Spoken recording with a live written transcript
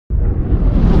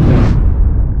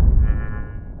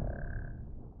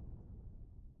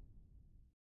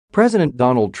President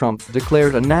Donald Trump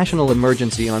declared a national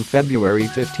emergency on February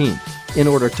 15 in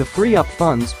order to free up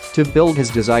funds to build his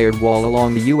desired wall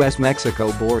along the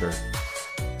US-Mexico border.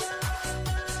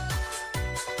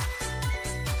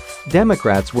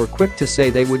 Democrats were quick to say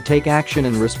they would take action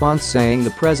in response, saying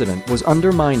the president was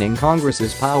undermining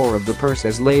Congress's power of the purse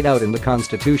as laid out in the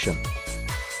Constitution.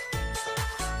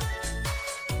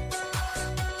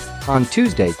 On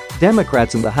Tuesday,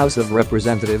 Democrats in the House of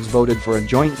Representatives voted for a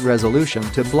joint resolution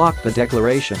to block the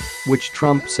declaration, which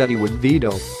Trump said he would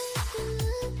veto.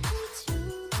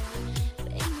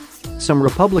 Some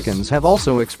Republicans have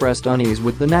also expressed unease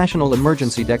with the national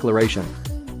emergency declaration.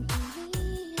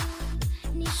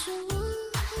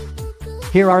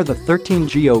 Here are the 13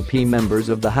 GOP members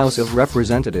of the House of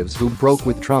Representatives who broke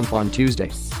with Trump on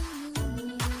Tuesday.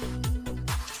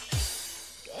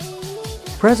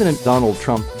 President Donald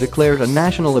Trump declared a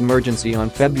national emergency on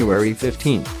February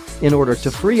 15 in order to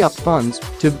free up funds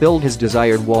to build his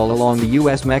desired wall along the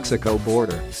US-Mexico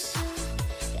border.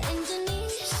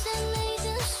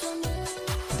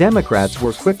 Democrats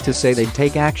were quick to say they'd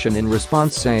take action in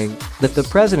response, saying that the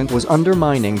president was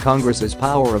undermining Congress's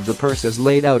power of the purse as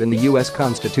laid out in the US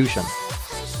Constitution.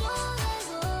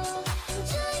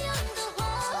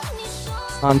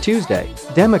 On Tuesday,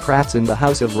 Democrats in the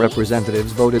House of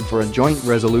Representatives voted for a joint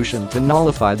resolution to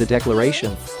nullify the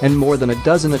declaration, and more than a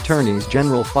dozen attorneys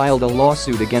general filed a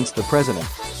lawsuit against the president.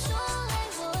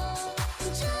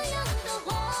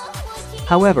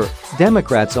 However,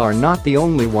 Democrats are not the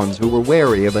only ones who were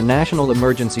wary of a national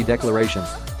emergency declaration.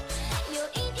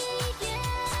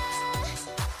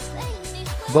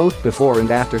 Both before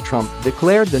and after Trump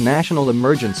declared the national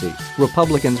emergency,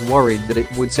 Republicans worried that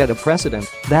it would set a precedent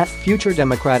that future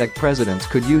Democratic presidents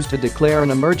could use to declare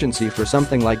an emergency for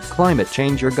something like climate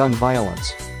change or gun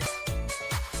violence.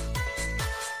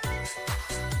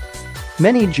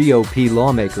 Many GOP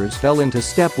lawmakers fell into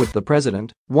step with the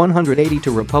president.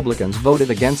 182 Republicans voted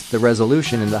against the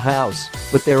resolution in the House,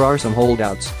 but there are some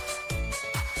holdouts.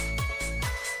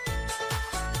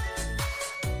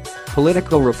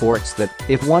 Politico reports that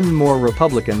if one more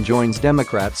Republican joins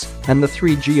Democrats and the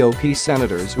 3 GOP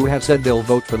senators who have said they'll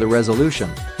vote for the resolution,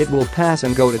 it will pass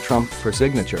and go to Trump for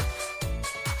signature.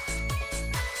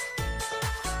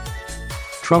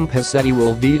 Trump has said he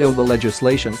will veto the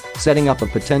legislation, setting up a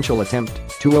potential attempt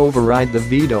to override the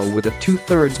veto with a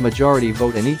 2/3 majority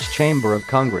vote in each chamber of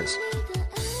Congress.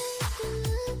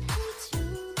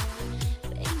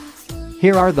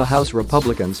 Here are the House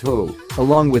Republicans who,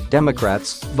 along with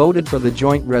Democrats, voted for the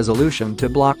joint resolution to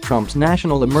block Trump's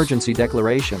national emergency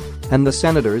declaration, and the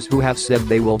senators who have said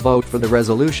they will vote for the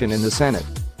resolution in the Senate.